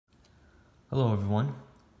Hello everyone.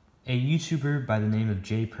 A YouTuber by the name of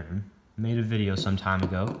Perm made a video some time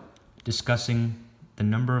ago discussing the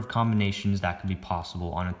number of combinations that could be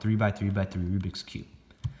possible on a 3x3x3 Rubik's Cube.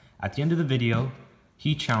 At the end of the video,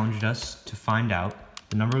 he challenged us to find out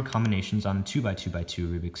the number of combinations on a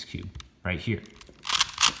 2x2x2 Rubik's Cube, right here.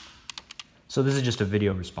 So this is just a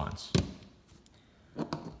video response.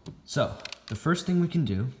 So the first thing we can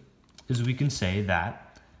do is we can say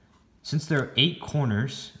that since there are 8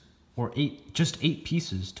 corners, or just 8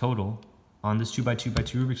 pieces total on this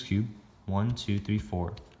 2x2x2 Rubik's Cube, 1, 2, 3,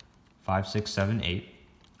 4, 5, 6, 7, 8,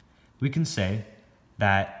 we can say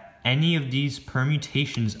that any of these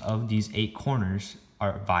permutations of these 8 corners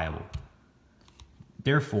are viable.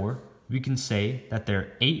 Therefore, we can say that there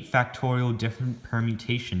are 8 factorial different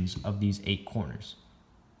permutations of these 8 corners.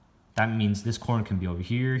 That means this corner can be over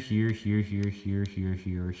here, here, here, here, here, here,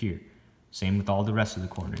 here, or here. Same with all the rest of the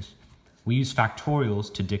corners. We use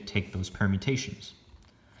factorials to dictate those permutations.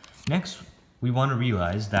 Next, we want to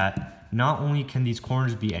realize that not only can these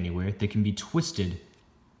corners be anywhere, they can be twisted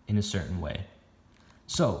in a certain way.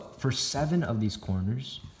 So, for 7 of these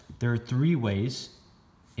corners, there are 3 ways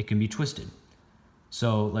it can be twisted.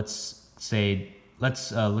 So let's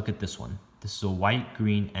look at this one. This is a white,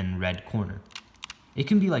 green, and red corner. It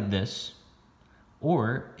can be like this,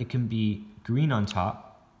 or it can be green on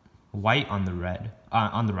top, white on the right,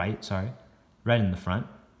 red in the front,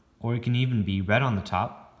 or it can even be red on the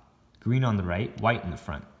top, green on the right, white in the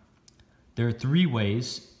front. There are 3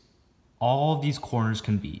 ways all of these corners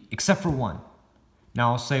can be, except for one.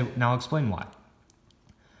 Now I'll explain why.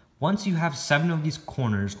 Once you have 7 of these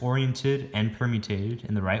corners oriented and permutated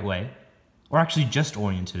in the right way, or actually just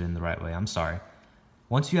oriented in the right way,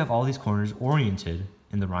 Once you have all these corners oriented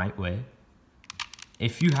in the right way,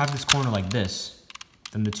 if you have this corner like this,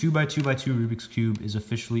 then the 2x2x2 Rubik's Cube is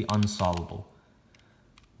officially unsolvable.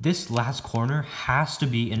 This last corner has to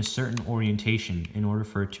be in a certain orientation in order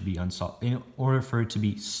for it to be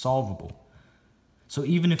solvable. So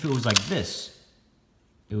even if it was like this,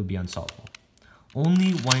 it would be unsolvable.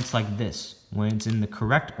 Only when it's like this, when it's in the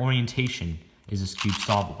correct orientation, is this cube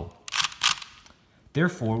solvable.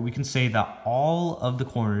 Therefore, we can say that all of the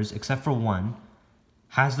corners, except for one,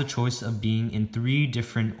 has the choice of being in 3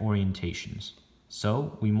 different orientations.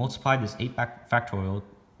 So we multiply this 8 factorial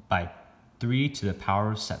by 3 to the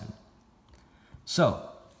power of 7. So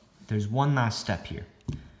there's one last step here.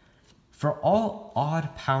 For all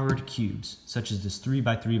odd-powered cubes, such as this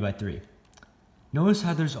 3x3x3, notice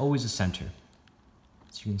how there's always a center.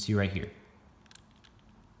 So you can see right here.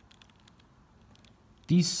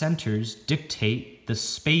 These centers dictate the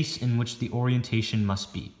space in which the orientation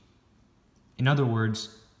must be. In other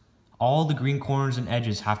words, all the green corners and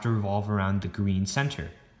edges have to revolve around the green center.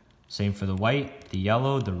 Same for the white, the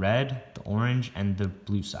yellow, the red, the orange, and the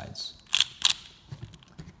blue sides.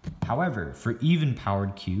 However, for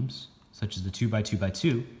even-powered cubes, such as the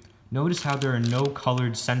 2x2x2, notice how there are no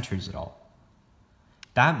colored centers at all.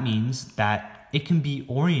 That means that it can be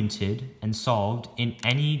oriented and solved in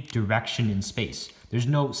any direction in space. There's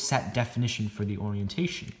no set definition for the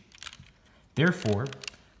orientation. Therefore,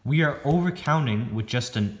 we are overcounting with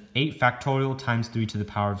just an 8 factorial times 3 to the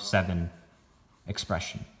power of 7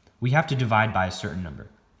 expression. We have to divide by a certain number,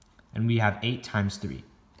 and we have 8 times 3.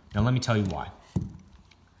 Now let me tell you why.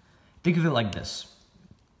 Think of it like this.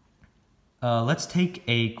 Let's take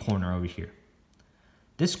a corner over here.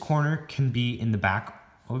 This corner can be in the back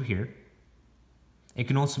over here. It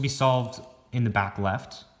can also be solved in the back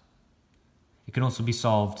left. It can also be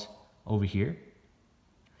solved over here.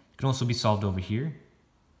 It can also be solved over here.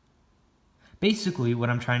 Basically, what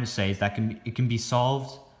I'm trying to say is that it can be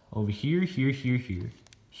solved over here, here, here, here,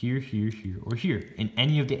 here, here, here, or here, in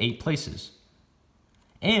any of the 8 places.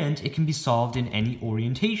 And it can be solved in any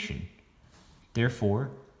orientation.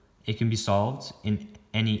 Therefore, it can be solved in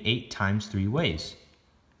any 8 times 3 ways.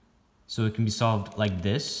 So it can be solved like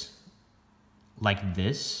this, like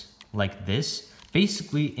this, like this.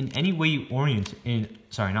 Basically, in any way you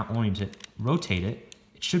rotate it,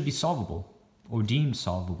 it should be solvable, or deemed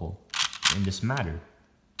solvable in this matter.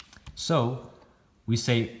 So we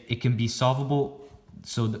say it can be solvable,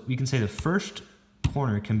 so that we can say the first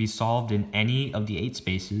corner can be solved in any of the 8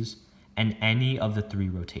 spaces and any of the 3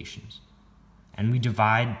 rotations. And we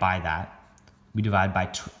divide by that. We divide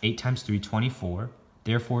by 8 times 3, 24.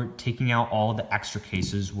 Therefore, taking out all the extra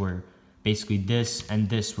cases where basically this and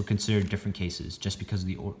this were considered different cases just because of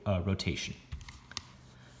the rotation.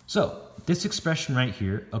 So this expression right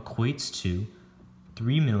here equates to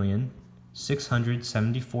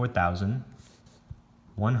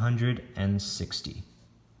 3,674,160.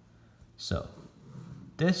 So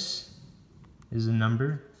this is a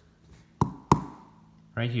number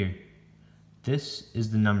right here. This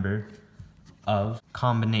is the number of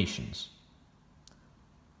combinations.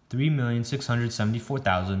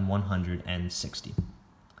 3,674,160.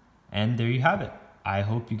 And there you have it. I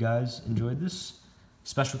hope you guys enjoyed this.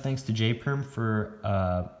 Special thanks to Perm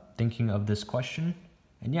for thinking of this question.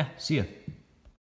 And yeah, see ya.